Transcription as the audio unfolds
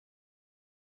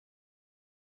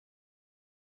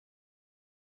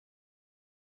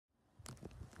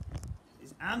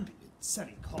ambulance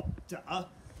helicopter.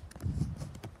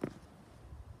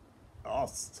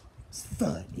 Last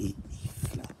 30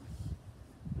 flat.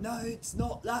 No, it's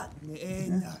not that near,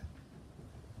 no.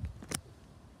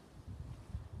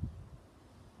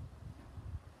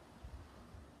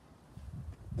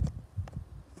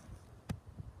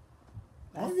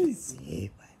 Where is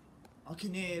he? I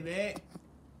can hear it.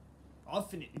 I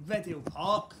think it's Red Hill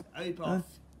Park, Obath.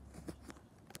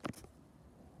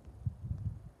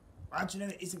 How do you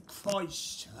know it isn't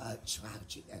Christchurch? How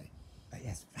do you know?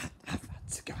 Yes, I've had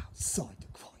to go outside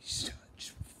of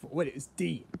Christchurch when it was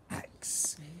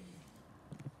DX.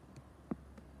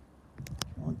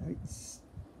 Oh no, it's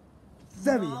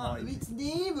very high. It's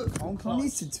nearer. I can't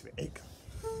listen to it.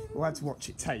 We'll have to watch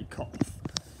it take off.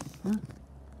 Huh?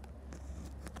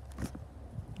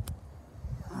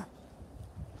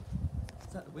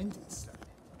 Is that the wind it's slowing?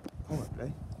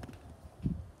 Probably.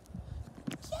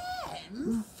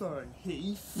 Yeah, Fern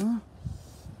Heath. Huh?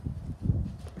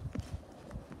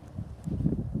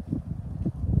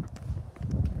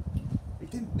 We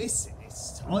didn't miss it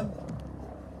this time.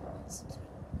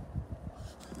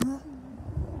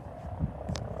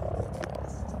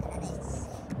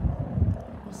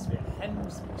 Must be a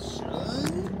Hems mission.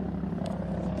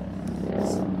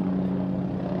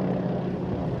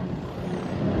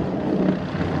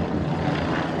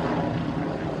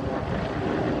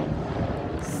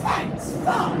 Thanks,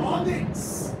 on it!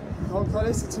 Can't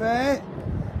listen to it.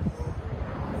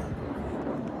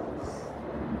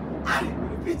 And it would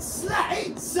have been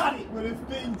slates, and it would have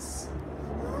been.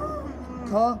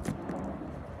 Can't.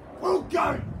 We'll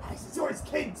go! It's always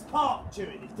King's Park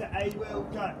during the day, we'll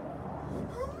go.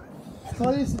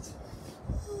 Can't listen to.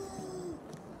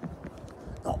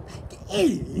 Not back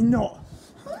in, not.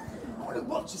 I want to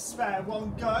watch a spare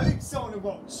one go, so I want to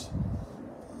watch.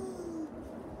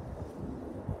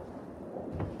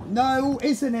 No,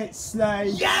 isn't it,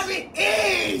 Slade? Yeah, it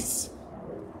is!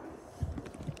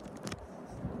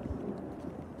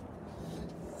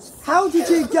 How did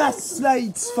you get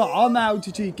Slade's farm? How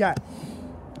did you get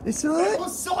this one? It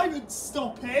was Simon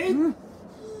stopping!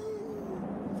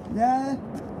 Yeah,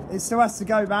 it still has to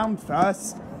go round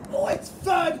first. Oh, it's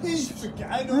Third Heath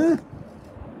again!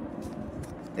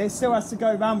 It still has to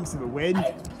go round to the wind.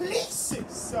 Police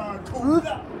circle!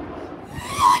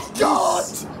 My God!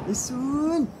 This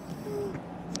one.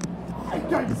 I'm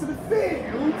going to the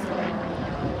field!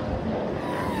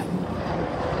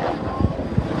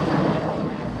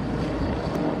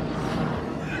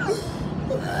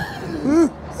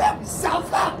 That was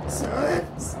Southampton!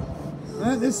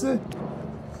 This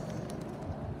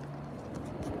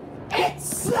It's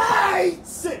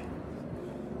Slates!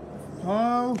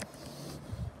 Oh.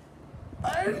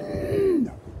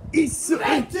 It's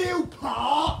Red Hill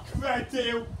Park! Red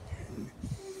Hill!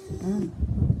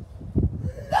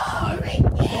 No,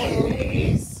 it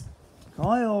is!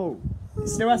 Kyle. It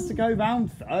still has to go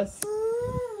round first.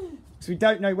 Because we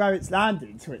don't know where it's landed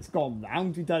until it's gone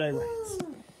round. We don't know where it's.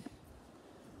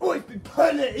 Always been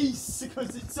police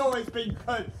because it's always been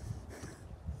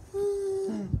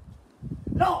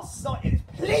Last night it was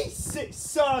police that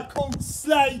circled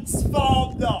Slade's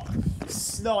farm.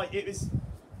 Last night it was.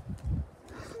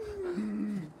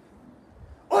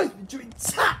 I've been doing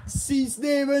taxis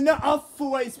near enough. I've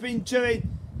always been doing.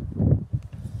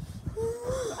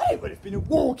 It would have been a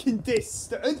walking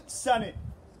distance, hadn't it?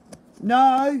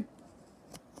 No.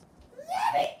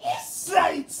 There it is,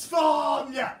 Slade's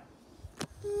farm, yeah.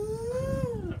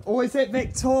 Or is it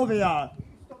Victoria?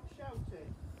 Stop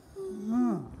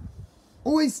shouting.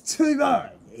 Always too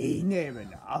early, near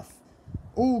enough.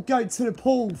 Or go to the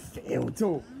pool field.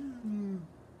 Or...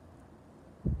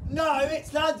 No,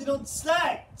 it's landed on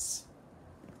sleds.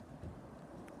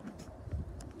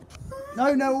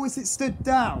 No, or is it stood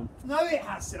down? No, it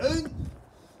hasn't.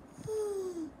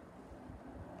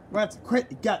 We have to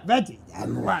quickly get ready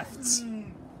then, left.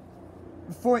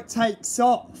 Before it takes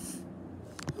off.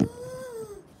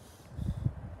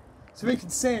 So we can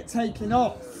see it taking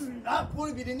off. That'll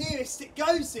probably be the nearest it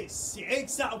goes this year,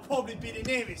 'cause that'll probably be the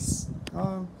nearest.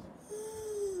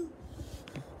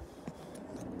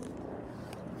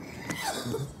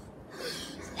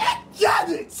 Yeah,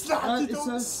 it's landed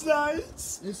on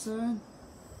sleds. Listen.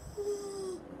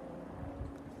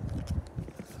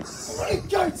 I want to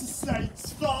go to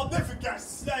Slade's farm. Never go to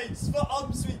Slade's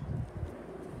farm. Sweet.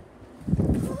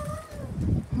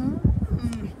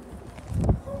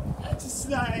 Go to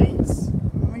Slade's.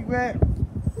 We will.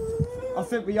 I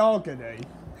think we are gonna.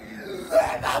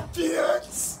 An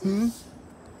ambulance.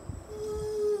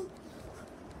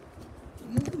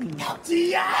 Up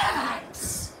the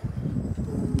axe.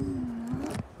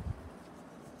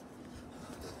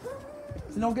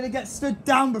 It's You're not going to get stood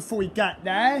down before we get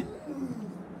there.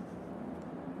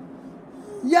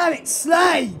 Yeah, it's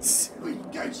Slades! We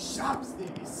can go shabs near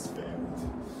this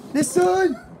field.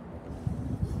 Listen!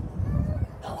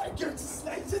 I want to go to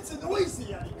Slades, it's a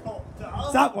noisy helicopter.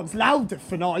 That one's louder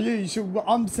than our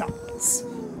usual sounds.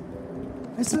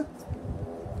 Listen.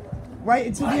 Wait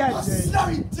until the engine. Slow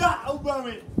it down,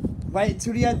 Rowan. Wait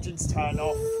until the engines turn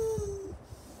off.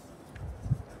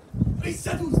 He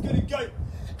said he was going to go.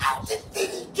 How did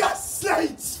he get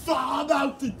Slade's farm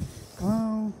out of...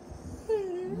 Oh.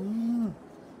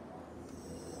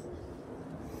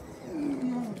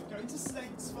 Go to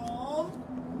Slade's farm.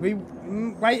 We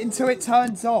wait until it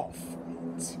turns off.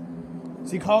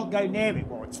 So you can't go near it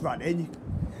while it's running.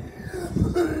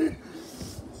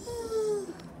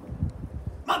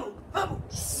 Mammal,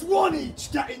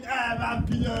 Swanage getting air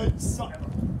ambulance.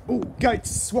 Oh, go to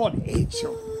Swanage.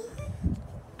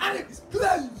 And it was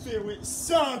Glenville, it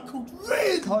circled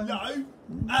really low.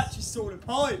 Actually saw the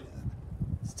pilot.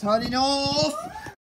 It's turning off.